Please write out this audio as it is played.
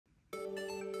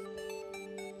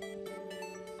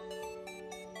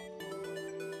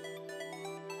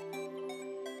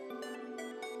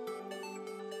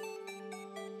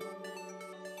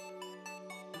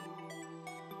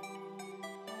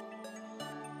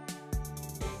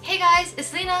guys,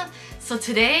 it's Lena. So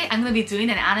today I'm going to be doing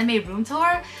an anime room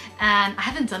tour, and I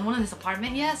haven't done one in this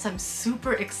apartment yet, so I'm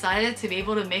super excited to be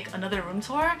able to make another room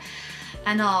tour.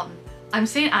 And I'm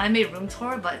saying anime room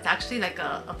tour, but it's actually like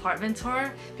a apartment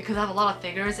tour because I have a lot of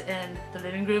figures in the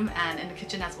living room and in the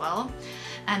kitchen as well.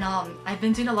 And I've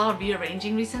been doing a lot of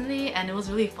rearranging recently and it was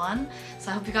really fun.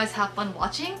 So I hope you guys have fun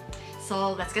watching.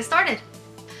 So let's get started.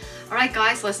 Alright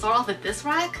guys, so let's start off with this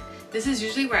rack. This is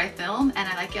usually where I film and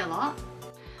I like it a lot.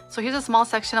 So here's a small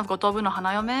section of Gotobu no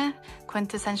Hanayome,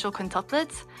 quintessential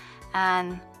quintuplets.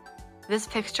 And this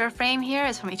picture frame here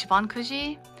is from Ichiban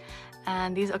Kuji.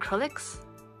 And these acrylics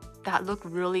that look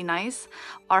really nice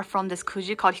are from this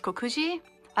Kuji called Hikokuji.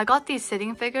 I got these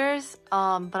sitting figures,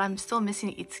 but I'm still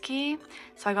missing Itsuki,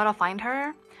 so I gotta find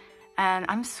her. And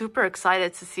I'm super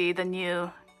excited to see the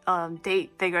new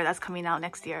date figure that's coming out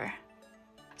next year.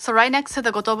 So right next to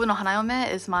the Gotobu no Hanayome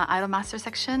is my Idol Master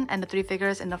section, and the three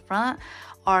figures in the front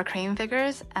are crane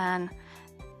figures, and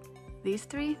these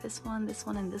three, this one,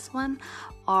 and this one,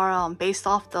 are based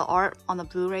off the art on the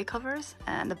Blu-ray covers,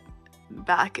 and the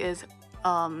back is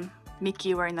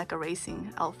Miki wearing like a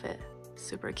racing outfit.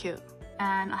 Super cute.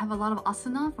 And I have a lot of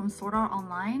Asuna from Sword Art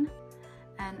Online,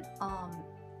 and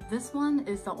this one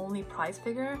is the only prize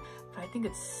figure, but I think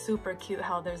it's super cute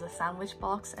how there's a sandwich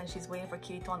box and she's waiting for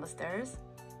Kirito on the stairs.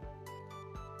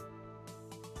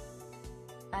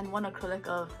 And one acrylic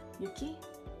of Yuki.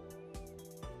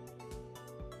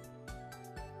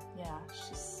 Yeah,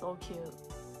 she's so cute.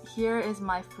 Here is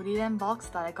my Furiren box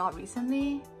that I got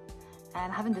recently,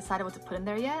 and I haven't decided what to put in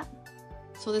there yet.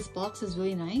 So this box is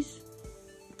really nice.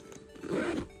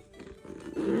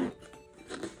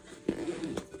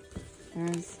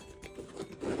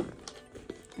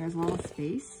 There's a lot of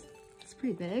space. It's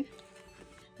pretty big.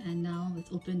 And now let's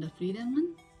open the Furiren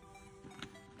one.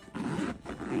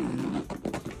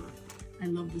 I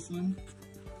love this one.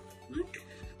 Look!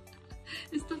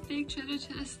 It's the fake treasure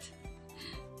chest.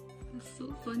 That's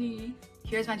so funny.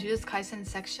 Here's my Jujutsu Kaisen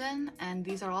section, and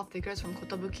these are all figures from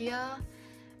Kotobukiya.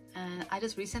 And I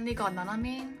just recently got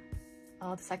Nanamin.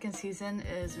 The second season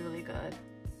is really good.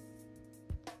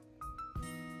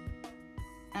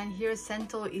 And here's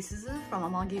Sento Isuzu from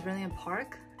Amagi Brilliant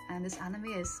Park. And this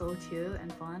anime is so cute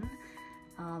and fun.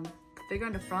 The figure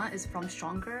in the front is from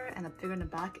Stronger, and the figure in the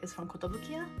back is from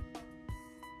Kotobukiya.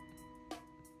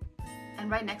 And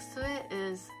right next to it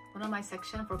is one of my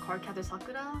sections for Cardcaptor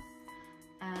Sakura.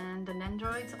 And the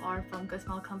Nendroids are from Good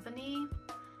Smile Company.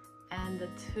 And the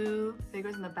two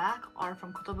figures in the back are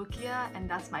from Kotobukiya, and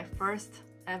that's my first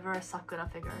ever Sakura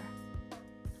figure.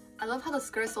 I love how the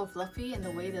skirt is so fluffy and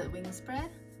the way the wings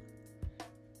spread.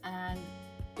 And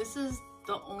this is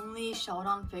the only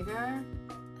Shodan figure,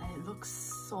 and it looks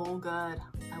so good.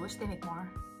 I wish they make more.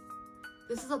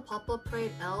 This is a pop-up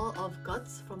parade L of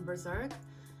Guts from Berserk.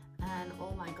 And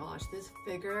oh my gosh, this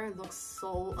figure looks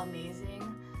so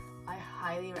amazing. I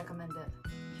highly recommend it.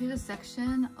 Here's a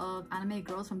section of anime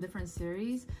girls from different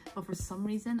series, but for some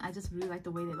reason I just really like the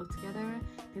way they look together.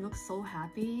 They look so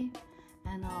happy.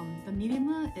 And the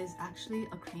medium is actually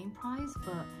a crane prize,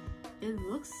 but it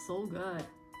looks so good.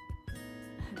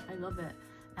 I love it.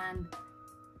 And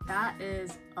that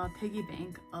is a piggy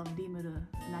bank of Rimuru,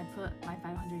 and I put my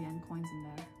 500 yen coins in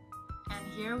there.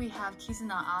 And here we have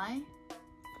Kizuna Ai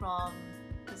from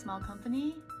Good Smile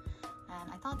Company,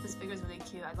 and I thought this figure is really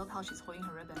cute. I love how she's holding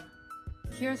her ribbon.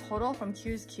 Here's Horo from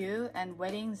Q's Q and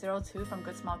Wedding 02 from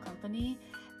Good Smile Company,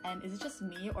 and is it just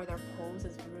me or their pose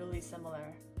is really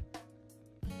similar?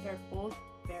 They're both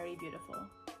very beautiful.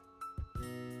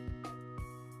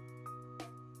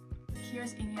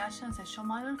 Here's Inuyasha and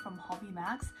Sesshomaru from Hobby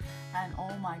Max, and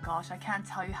oh my gosh, I can't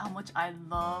tell you how much I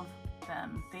love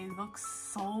them. They look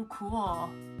so cool.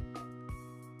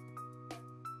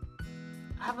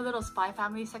 I have a little Spy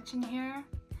Family section here,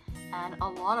 and a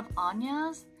lot of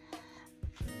Anyas.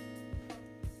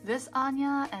 This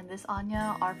Anya and this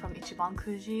Anya are from Ichiban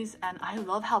Kuji's, and I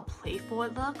love how playful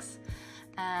it looks.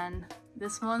 And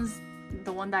this one's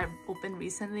the one that I opened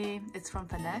recently. It's from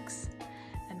Phoenix,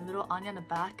 and the little Anya in the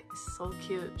back is so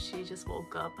cute. She just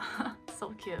woke up.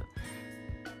 So cute.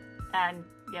 And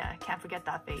yeah, can't forget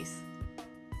that face.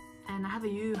 And I have a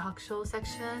Yu Yu Hakusho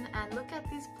section, and look at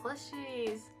these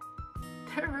plushies.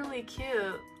 They're really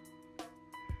cute.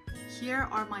 Here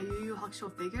are my Yu Yu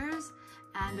Hakusho figures,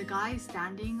 and the guys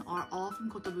standing are all from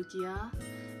Kotobukiya,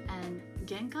 and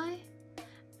Genkai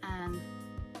and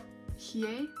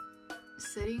Hie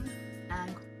sitting,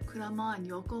 and Kurama and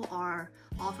Yoko are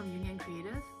all from Union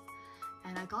Creative.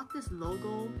 And I got this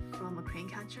logo from a crane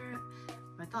catcher,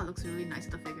 but I thought it looks really nice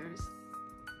with the figures.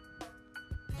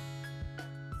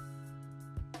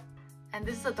 And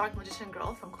this is a Dark Magician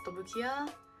girl from Kotobukiya.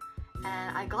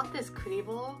 And I got this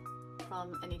kuribo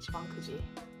from an Ichiban Kuji.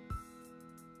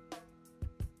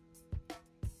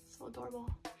 So adorable.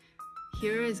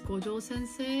 Here is Gojo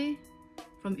Sensei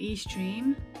from East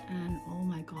Dream, and oh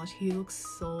my gosh, he looks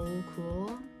so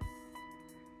cool.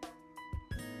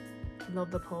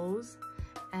 Love the pose.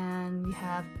 And we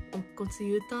have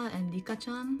Okotsu Yuta and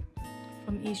Rika-chan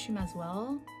from East Dream as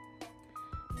well.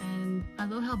 And I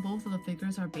love how both of the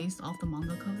figures are based off the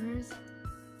manga covers.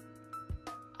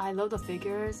 I love the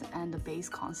figures and the base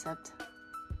concept.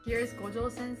 Here's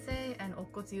Gojo Sensei and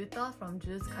Okotsu Yuta from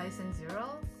Jujutsu Kaisen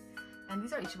 0. And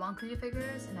these are Ichiban Kuji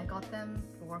figures, and I got them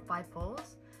for 5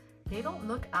 pulls. They don't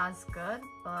look as good,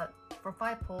 but for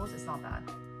 5 pulls, it's not bad.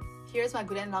 Here's my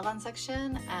Guren Lagan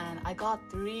section, and I got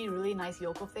 3 really nice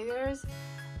Yoko figures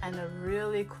and a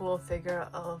really cool figure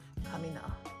of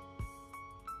Kamina.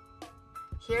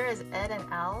 Here is Ed and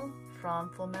Al from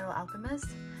Fullmetal Alchemist,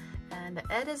 and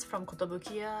Ed is from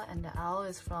Kotobukiya and the Al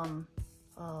is from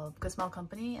Good Smile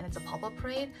Company, and it's a pop-up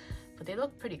parade, but they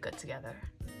look pretty good together.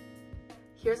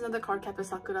 Here's another Cardcaptor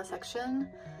Sakura section,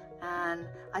 and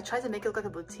I tried to make it look like a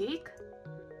boutique.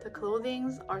 The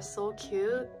clothings are so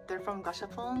cute. They're from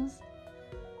Gashapons,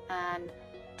 and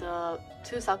the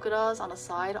 2 Sakuras on the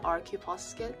side are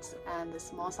Q-Poskets, and the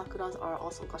small Sakuras are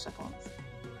also Gashapons.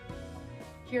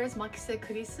 Here's Makise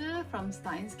Kurisu from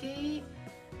Steins Gate,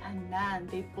 and man,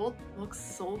 they both look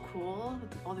so cool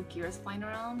with all the gears flying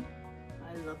around.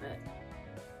 I love it.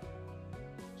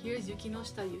 Here's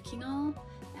Yukinoshita Yukino,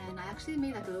 and I actually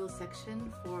made like a little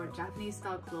section for Japanese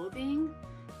style clothing.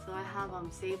 So I have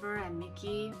Saber and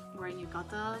Miki wearing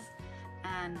yukatas,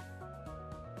 and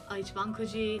a Ichiban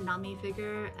Kuji Nami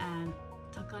figure, and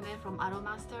Takane from Idol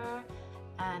Master,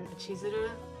 and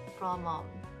Chizuru from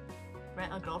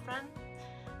Rent a Girlfriend.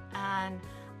 And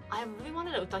I really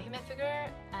wanted a Utahime figure,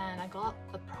 and I got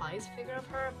a prize figure of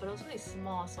her, but it was really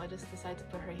small, so I just decided to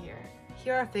put her here.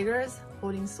 Here are figures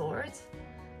holding swords,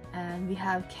 and we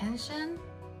have Kenshin,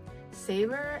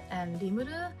 Saber, and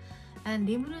Rimuru. And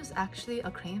Rimuru is actually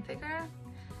a crane figure.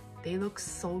 They look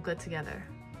so good together.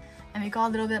 And we got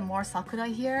a little bit more Sakura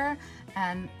here,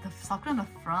 and the Sakura in the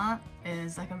front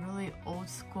is like a really old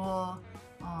school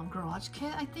garage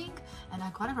kit, I think, and I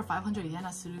got it for 500 yen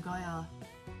at Surugaya.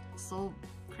 So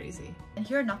crazy. And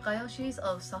here are Nakayoshis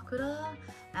of Sakura,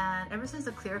 and ever since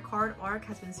the clear card arc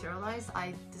has been serialized,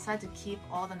 I decided to keep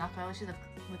all the Nakayoshis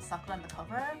with Sakura on the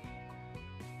cover,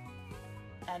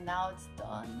 and now it's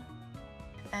done.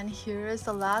 And here is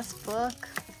the last book.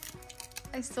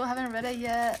 I still haven't read it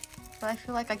yet, but I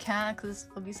feel like I can't because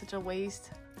it would be such a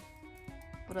waste.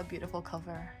 What a beautiful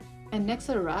cover. And next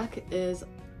to the rack is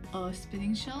a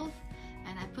spinning shelf,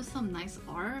 and I put some nice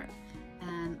art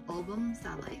and albums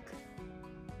that I like.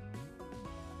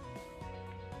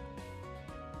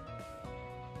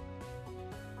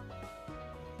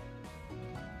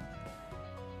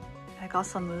 I got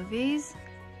some movies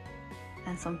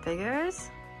and some figures.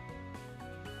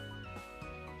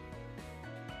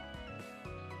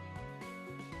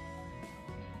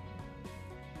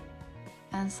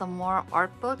 And some more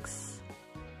art books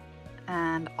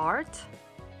and art.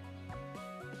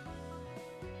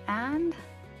 And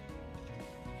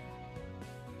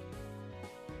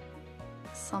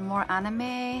some more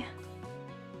anime,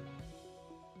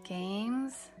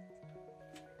 games,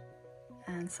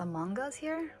 and some mangas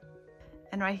here.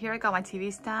 And right here I got my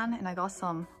TV stand, and I got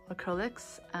some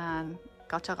acrylics and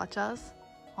gacha gachas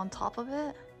on top of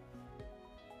it.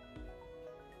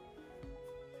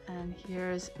 And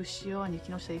here's Ushio and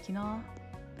Yukinoshita Yukino,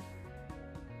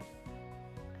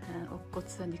 and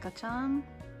Okotsu and Rika-chan,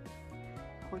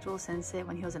 Gojo Sensei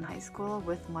when he was in high school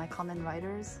with my Kamen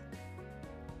Riders,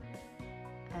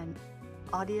 and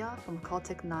Aria from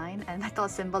Celtic 9, and I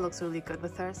thought Simba looks really good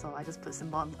with her, so I just put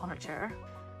Simba on her chair.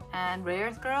 And Rare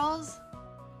Earth Girls,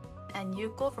 and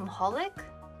Yuko from Holic,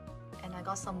 and I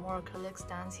got some more acrylic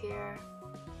stands here,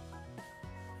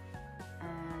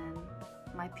 and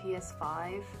my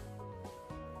PS5,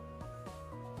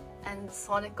 and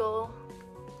Sonico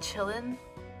chillin'.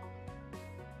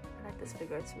 I like this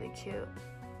figure, it's really cute.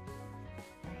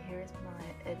 And here's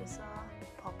my Edisa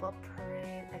Pop-Up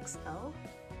Parade XL.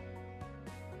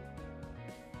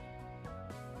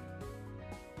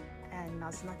 And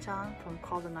Nazuna-chan from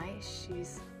Call the Night,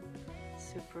 she's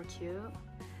super cute.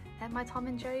 And my Tom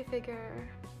and Jerry figure.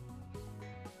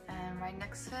 And right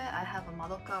next to it, I have a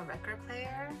Madoka record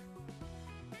player.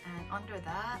 And under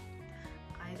that,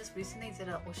 I just recently did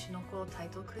a Oshinoko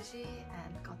Taito Kuji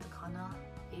and got the Kana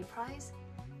A prize.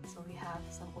 So we have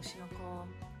some Oshinoko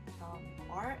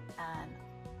art and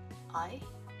I.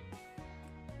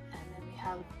 And then we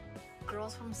have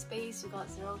Girls from Space, we got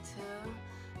 02.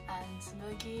 and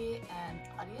Tsumugi and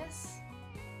Arias.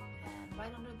 And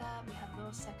right under that we have a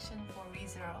little section for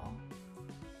ReZero.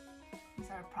 These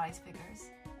are prize figures.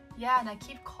 Yeah, and I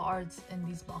keep cards in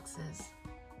these boxes.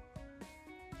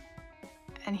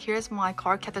 And here's my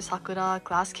card Captain Sakura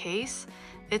glass case.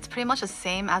 It's pretty much the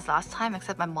same as last time,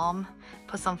 except my mom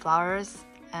put some flowers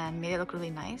and made it look really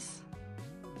nice.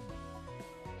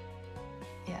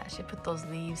 Yeah, she put those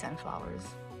leaves and flowers.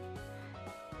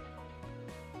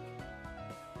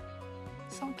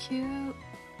 So cute.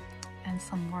 And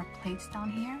some more plates down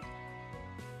here.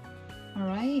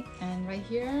 Alright, and right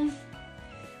here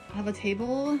I have a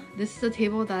table. This is the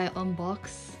table that I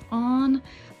unbox on.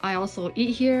 I also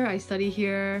eat here, I study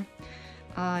here,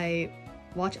 I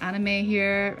watch anime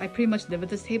here. I pretty much live at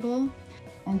this table.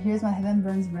 And here's my Heaven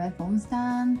Burns Red foam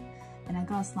stand. And I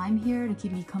got a slime here to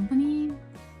keep me company.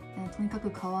 And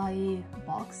tonikaku kawaii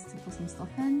box to put some stuff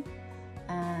in.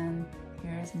 And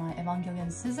here's my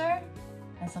Evangelion scissor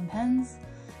and some pens.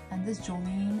 And this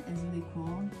Jolene is really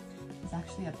cool. It's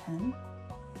actually a pen.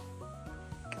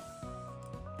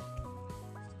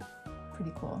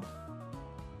 Pretty cool.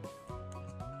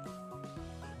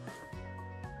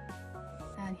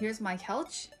 And here's my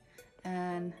couch.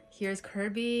 And here's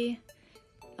Kirby.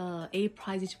 8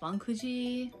 prize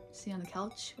Ichibankuji sitting on the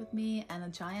couch with me, and a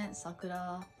giant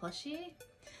Sakura plushie.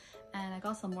 And I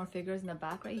got some more figures in the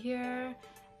back right here,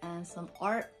 and some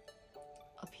art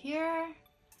up here.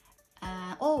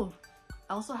 And oh,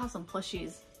 I also have some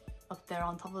plushies up there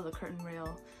on top of the curtain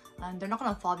rail, and they're not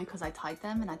gonna fall because I tied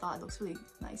them and I thought it looks really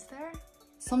nice there.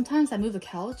 Sometimes I move the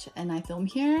couch and I film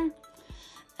here,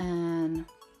 and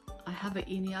I have an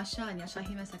Inuyasha and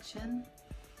Yashahime section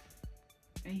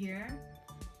right here.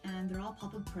 And they're all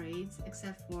pop-up parades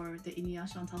except for the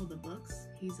Inuyasha on top of the books.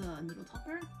 He's a noodle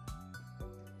topper.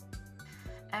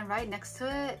 And right next to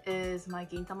it is my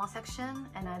Gintama section,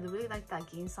 and I really like that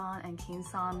Gin-san and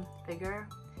Kin-san figure.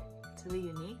 It's really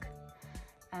unique.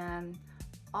 And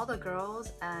all the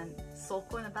girls and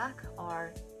Soko in the back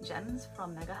are gems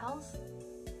from Mega House.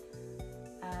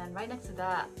 And right next to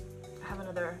that, I have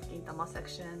another Gintama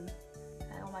section.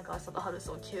 And oh my gosh, Sadaharu is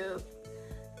so cute.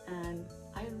 And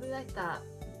I really like that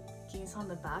Gin-san in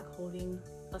the back holding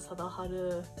a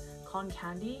Sadaharu cotton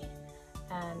candy,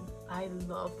 and I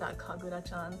love that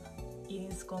Kagura-chan eating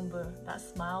tsukombu. That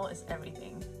smile is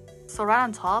everything. So right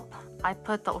on top, I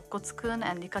put the Okotsu-kun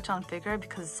and Rika-chan figure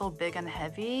because it's so big and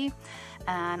heavy,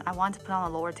 and I wanted to put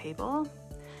on a lower table.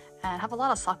 And I have a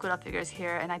lot of Sakura figures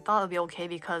here, and I thought it would be okay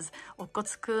because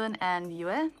Okotsu-kun and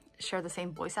Yue share the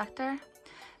same voice actor.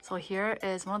 So here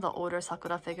is one of the older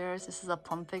Sakura figures. This is a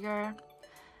plum figure,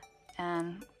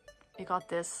 and we got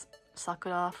this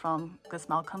Sakura from Good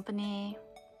Smile Company,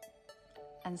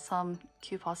 and some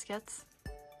cute poskets,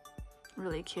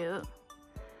 really cute.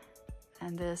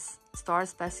 And this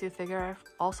Stars Best You figure,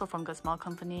 also from Good Smile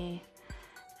Company,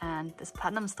 and this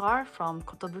Platinum Star from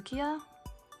Kotobukiya.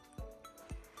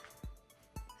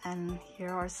 And here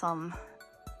are some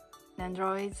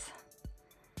Nendoroids,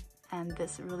 and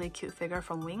this really cute figure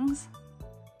from Wings.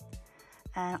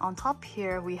 And on top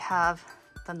here we have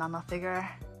the Nana figure.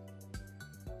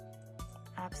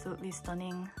 Absolutely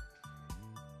stunning.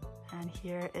 And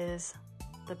here is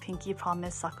the Pinky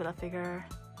Promise Sakura figure,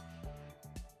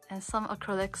 and some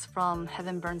acrylics from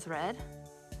Heaven Burns Red,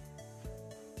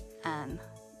 and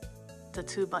the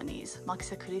 2 bunnies,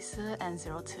 Makisa Kurisu and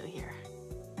 02 here.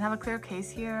 And I have a clear case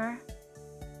here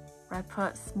where I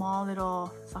put small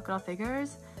little Sakura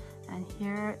figures, and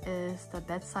here is the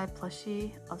bedside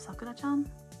plushie of Sakura-chan.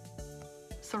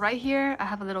 So right here I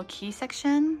have a little key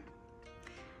section.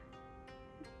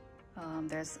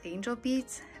 There's Angel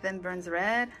Beats, Heaven Burns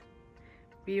Red,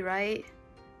 Rewrite,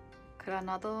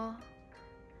 Kuranado,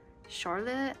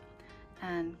 Charlotte,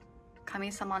 and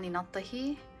Kami-sama ni natta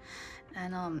hi.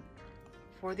 And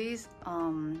for these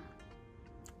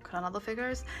Kuranado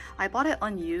figures, I bought it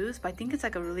unused, but I think it's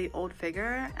like a really old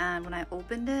figure, and when I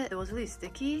opened it, it was really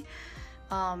sticky.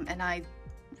 And I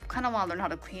kind of want to learn how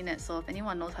to clean it, so if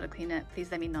anyone knows how to clean it,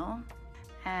 please let me know.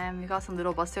 And we got some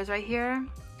little busters right here,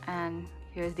 and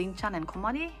here's Rin-chan and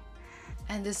Komari.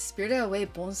 And this Spirited Away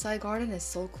bonsai garden is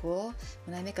so cool.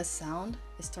 When I make a sound,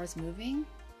 it starts moving.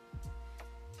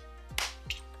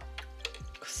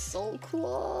 So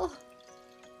cool!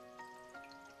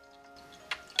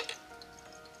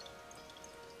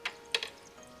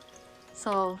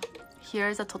 So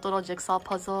here's a Totoro jigsaw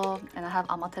puzzle, and I have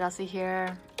Amaterasu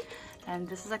here. And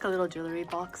this is like a little jewelry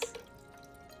box.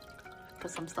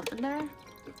 Put some stuff in there.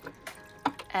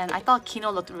 And I thought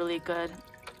Kino looked really good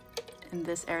in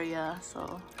this area,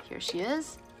 so here she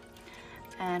is.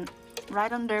 And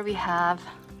right under we have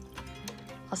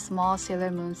a small Sailor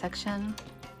Moon section.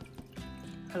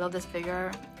 I love this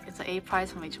figure. It's an A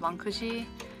prize from Ichiban Kuji.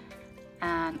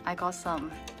 And I got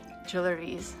some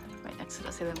jewelries right next to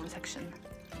the Sailor Moon section.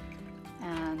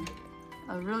 And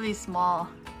a really small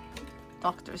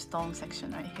Dr. Stone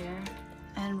section right here.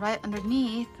 And right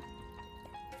underneath,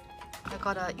 I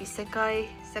got a Isekai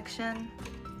section.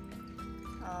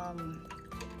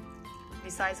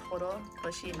 Besides Horo,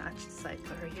 but she matched, so I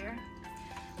put her here.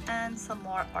 And some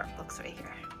more art books right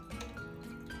here.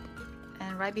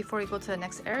 And right before we go to the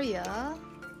next area,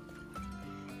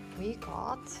 we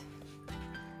got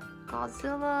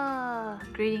Godzilla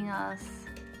greeting us.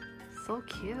 So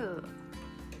cute.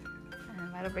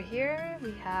 And right over here,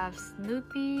 we have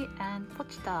Snoopy and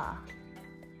Pochita.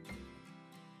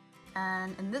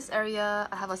 And in this area,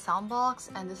 I have a sound box,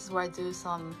 and this is where I do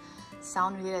some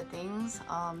sound related things.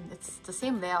 It's the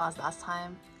same layout as last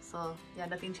time, so yeah,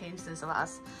 nothing changed since the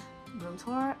last room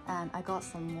tour. And I got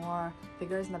some more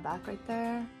figures in the back right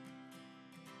there.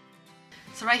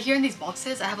 So right here in these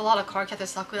boxes, I have a lot of Cardcaptor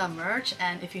Sakura merch,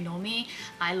 and if you know me,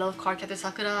 I love Cardcaptor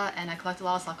Sakura and I collect a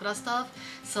lot of Sakura stuff.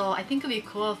 So I think it'd be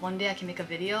cool if one day I can make a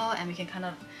video and we can kind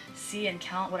of see and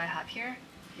count what I have here.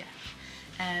 Yeah,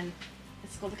 and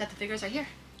let's go look at the figures right here.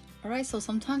 Alright, so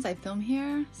sometimes I film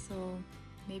here, so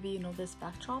maybe you know this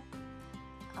backdrop.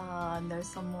 And there's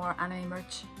some more anime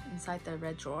merch inside the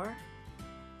red drawer.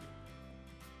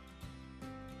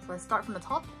 So let's start from the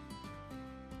top.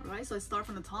 Alright, so let's start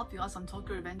from the top. You got some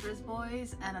Tokyo Revengers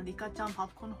boys and a Nika-chan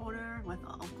popcorn holder with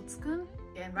a Okutsuku.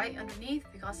 And right underneath,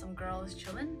 we got some girls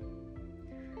chilling.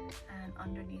 And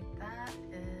underneath that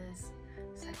is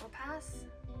Psycho-Pass.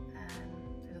 And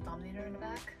there's a Dominator in the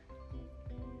back.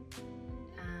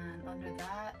 And under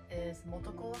that is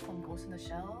Motoko from Ghost in the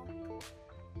Shell.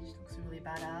 She looks really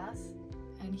badass.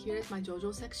 And here's my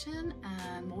JoJo section,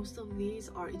 and most of these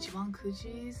are Ichiban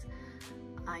Kujis.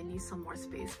 I need some more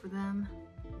space for them.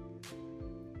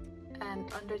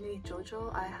 And underneath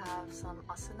JoJo, I have some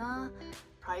Asuna,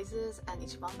 prizes, and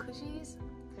Ichiban Kujis.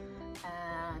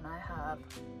 And I have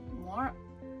more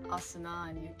Asuna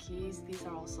and Yukis. These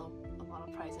are also a lot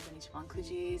of prizes and Ichiban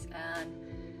Kujis. And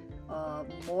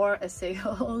more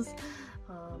SAOs.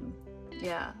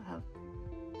 Yeah,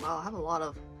 I have a lot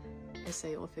of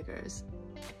SAO figures.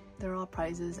 They're all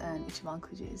prizes and Ichiban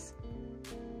Kujis.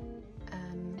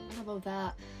 And what about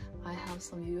that? I have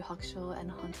some Yu Yu Hakusho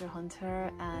and Hunter x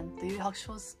Hunter, and the Yu Yu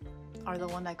Hakushos are the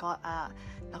one I got at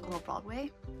Nakano Broadway.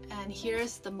 And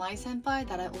here's the My Senpai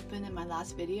that I opened in my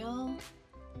last video.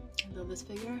 I love this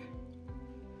figure.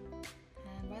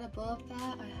 And right above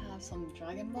that, I have some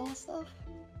Dragon Ball stuff.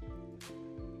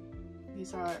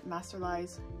 These are Master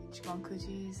Lies, Ichiban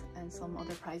Kujis, and some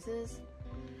other prizes.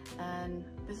 And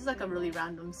this is like a really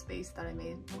random space that I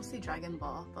made, mostly Dragon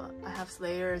Ball, but I have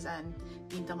Slayers and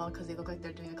Gintama because they look like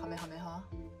they're doing a Kamehameha.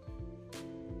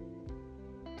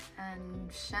 And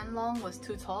Shenlong was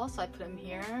too tall, so I put him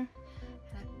here. And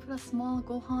I put a small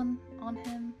Gohan on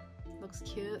him. Looks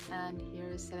cute. And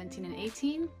here's 17 and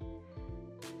 18.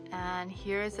 And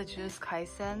here's the Jujutsu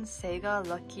Kaisen Sega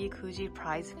Lucky Kuji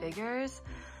prize figures.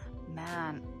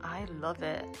 Man, I love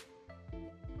it.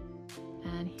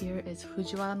 And here is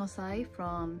Fujiwara no Sai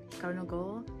from Hikaru no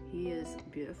Go. He is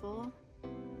beautiful.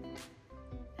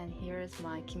 And here is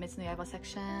my Kimetsu no Yaiba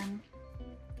section.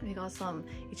 We got some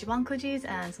Ichiban Kujis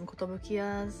and some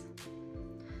Kotobukiyas.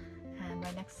 And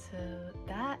right next to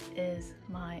that is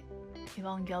my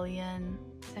Evangelion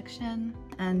section.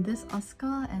 And this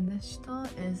Asuka and this Shito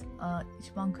is a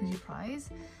Ichiban Kuji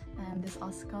prize. And this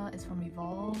Asuka is from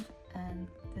Evolve. And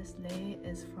this Lei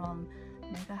is from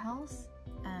Mega House.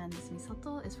 And this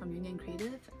Misato is from Union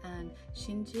Creative. And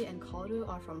Shinji and Kaoru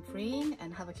are from Freeing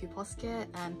and have a cute posket.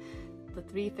 And the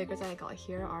 3 figures I got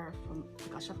here are from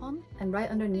Gashapon. And right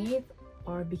underneath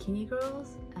are Bikini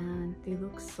Girls, and they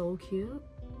look so cute.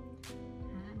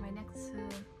 And right next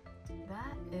to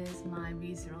that is my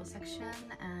ReZero section,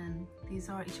 and these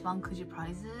are Ichiban Kuji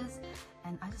prizes.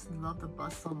 And I just love the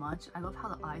bust so much. I love how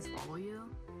the eyes follow you.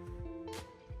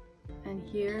 And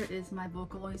here is my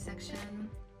Vocaloid section.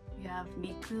 We have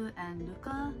Miku and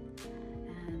Luca,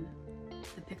 and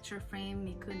the picture frame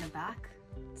Miku in the back.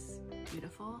 It's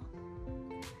beautiful.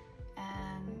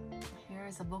 And here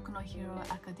is a Boku no Hero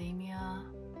Academia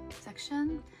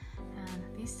section. And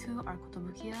these 2 are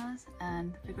Kotobukiyas,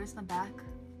 and the figures in the back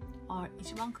are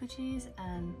Ichiban Kujis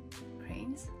and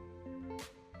cranes.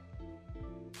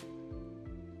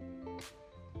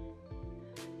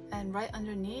 And right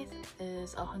underneath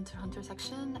is a Hunter x Hunter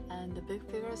section, and the big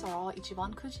figures are all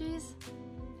Ichiban Kujis.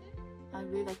 I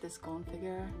really like this Gon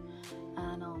figure.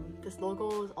 And this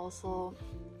logo is also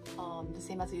the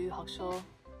same as the Yu Yu Hakusho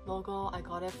logo. I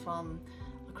got it from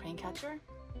a crane catcher.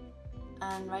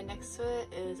 And right next to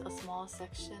it is a small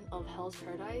section of Hell's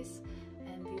Paradise,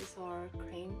 and these are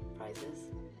crane prizes.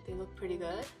 They look pretty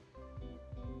good.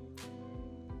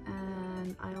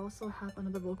 And I also have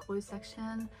another Vocaloid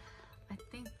section. I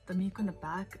think the Miku in the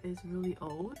back is really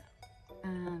old,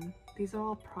 and these are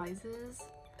all prizes.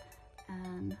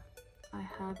 And I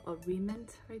have a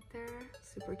remint right there,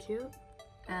 super cute.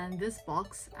 And this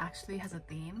box actually has a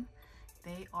theme.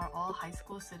 They are all high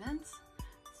school students.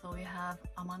 So we have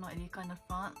Amano Erika in the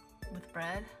front with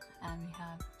bread, and we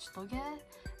have Chitoge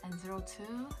and 02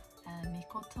 and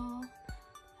Mikoto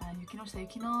and Yukino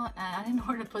Yukino. And I didn't know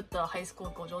where to put the high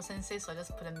school Gojo sensei, so I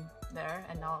just put him there,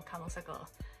 and now it kind of looks like a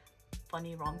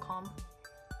funny rom-com.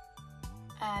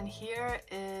 And here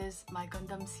is my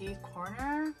Gundam Seed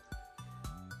corner.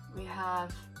 We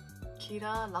have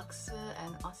Kira, Laksu,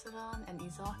 and Asuran, and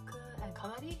Izaku, and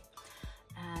Kagari.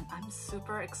 And I'm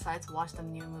super excited to watch the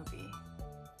new movie.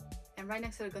 And right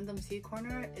next to the Gundam Seed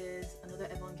corner is another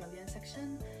Evangelion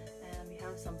section. And we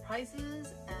have some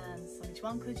prizes, and some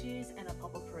Ichiban Kujis, and a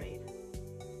pop-up parade.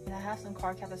 And I have some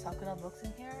card captor Sakura books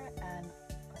in here, and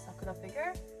a Sakura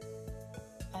figure.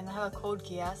 And I have a Code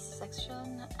Geass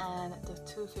section, and the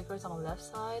two figures on the left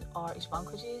side are Ichiban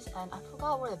Kujis, and I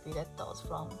forgot where the Biretto is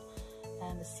from.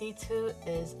 And the C2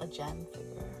 is a gem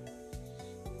figure.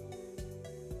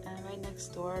 And right next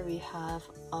door we have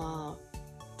a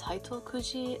Taito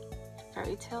Kuji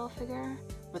fairy tale figure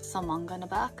with some manga in the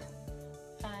back.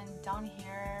 And down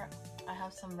here I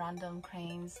have some random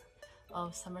cranes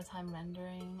of Summertime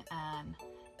Rendering and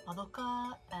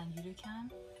Madoka and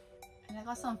Yurukan. And I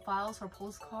got some files for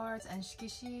postcards and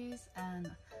shikishis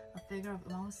and a figure of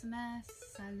Umamusume,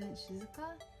 Silent Shizuka.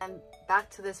 And back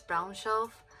to this brown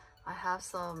shelf, I have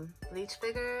some Bleach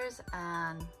figures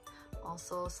and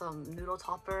also some noodle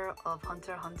topper of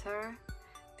Hunter x Hunter.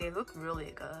 They look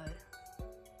really good.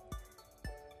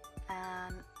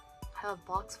 And I have a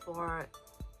box for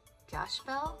Gash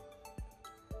Bell.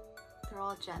 They're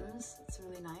all gems, it's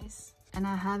really nice. And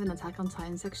I have an Attack on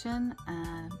Titan section,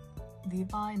 and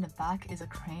Levi in the back is a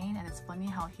crane, and it's funny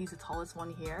how he's the tallest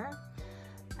one here.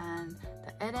 And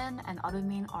the Eren and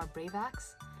Armin are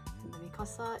Bravax, and the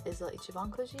Mikasa is a Ichiban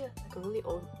Kuji, like a really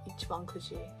old Ichiban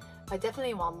Kuji. I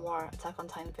definitely want more Attack on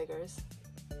Titan figures.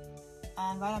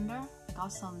 And right under, I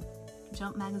got some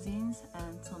Jump magazines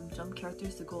and some Jump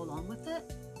characters to go along with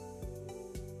it.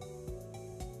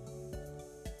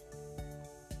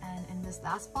 And in this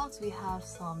last box, we have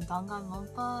some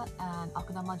Danganronpa and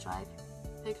Akudama Drive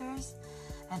figures,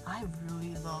 and I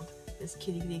really love this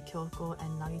Kirigiri Kyoko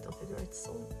and Nagito figure. It's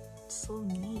so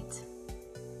neat.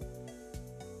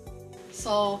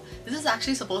 So this is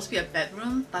actually supposed to be a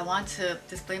bedroom, but I want to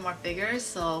display more figures.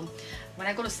 So when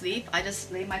I go to sleep, I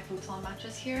just lay my futon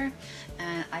mattress here,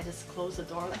 and I just close the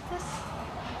door like this.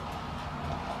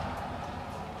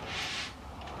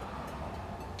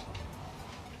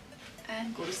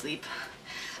 And go to sleep.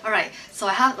 Alright, so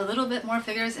I have a little bit more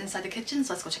figures inside the kitchen,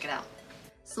 so let's go check it out.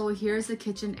 So here's the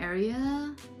kitchen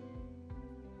area.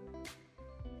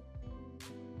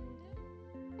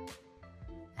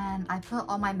 And I put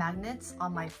all my magnets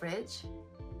on my fridge.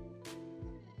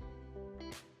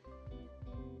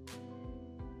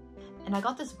 And I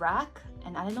got this rack,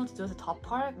 and I didn't know what to do with the top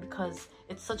part because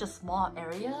it's such a small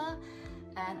area.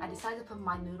 And I decided to put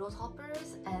my noodle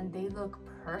toppers, and they look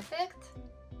perfect.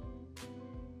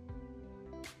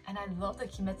 And I love the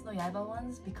Kimetsu no Yaiba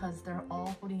ones because they're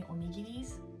all holding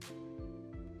onigiris.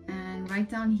 And right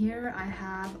down here I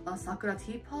have a Sakura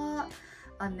teapot,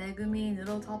 a Megumi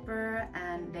noodle topper,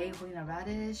 and Rei holding a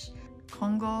radish,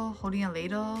 Kongo holding a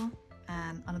ladle,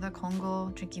 and another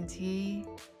Kongo drinking tea.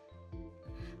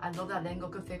 I love that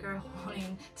Rengoku figure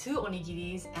holding two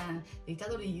onigiris, and the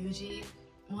Itadori Yuji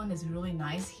one is really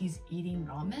nice. He's eating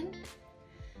ramen.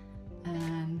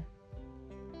 And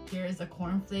here's the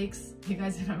cornflakes, you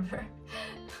guys remember?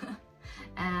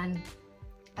 And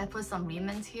I put some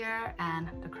remnants here and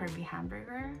the Kirby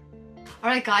hamburger.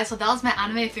 Alright guys, so that was my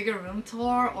anime figure room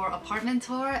tour or apartment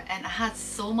tour, and I had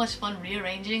so much fun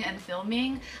rearranging and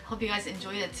filming. Hope you guys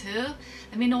enjoyed it too.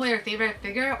 Let me know what your favorite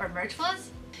figure or merch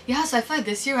was. Yeah, so I feel like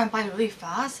this year went by really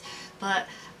fast, but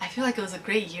I feel like it was a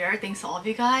great year thanks to all of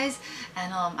you guys,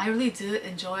 and I really do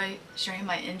enjoy sharing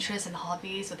my interests and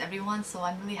hobbies with everyone, so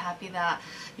I'm really happy that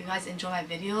you guys enjoy my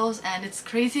videos. And it's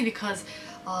crazy because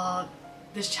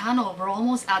this channel, we're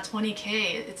almost at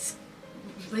 20k. It's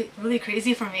really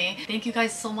crazy for me. Thank you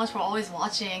guys so much for always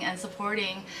watching and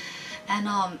supporting, and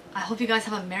I hope you guys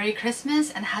have a Merry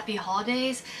Christmas and Happy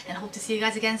Holidays, and hope to see you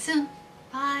guys again soon.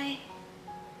 Bye!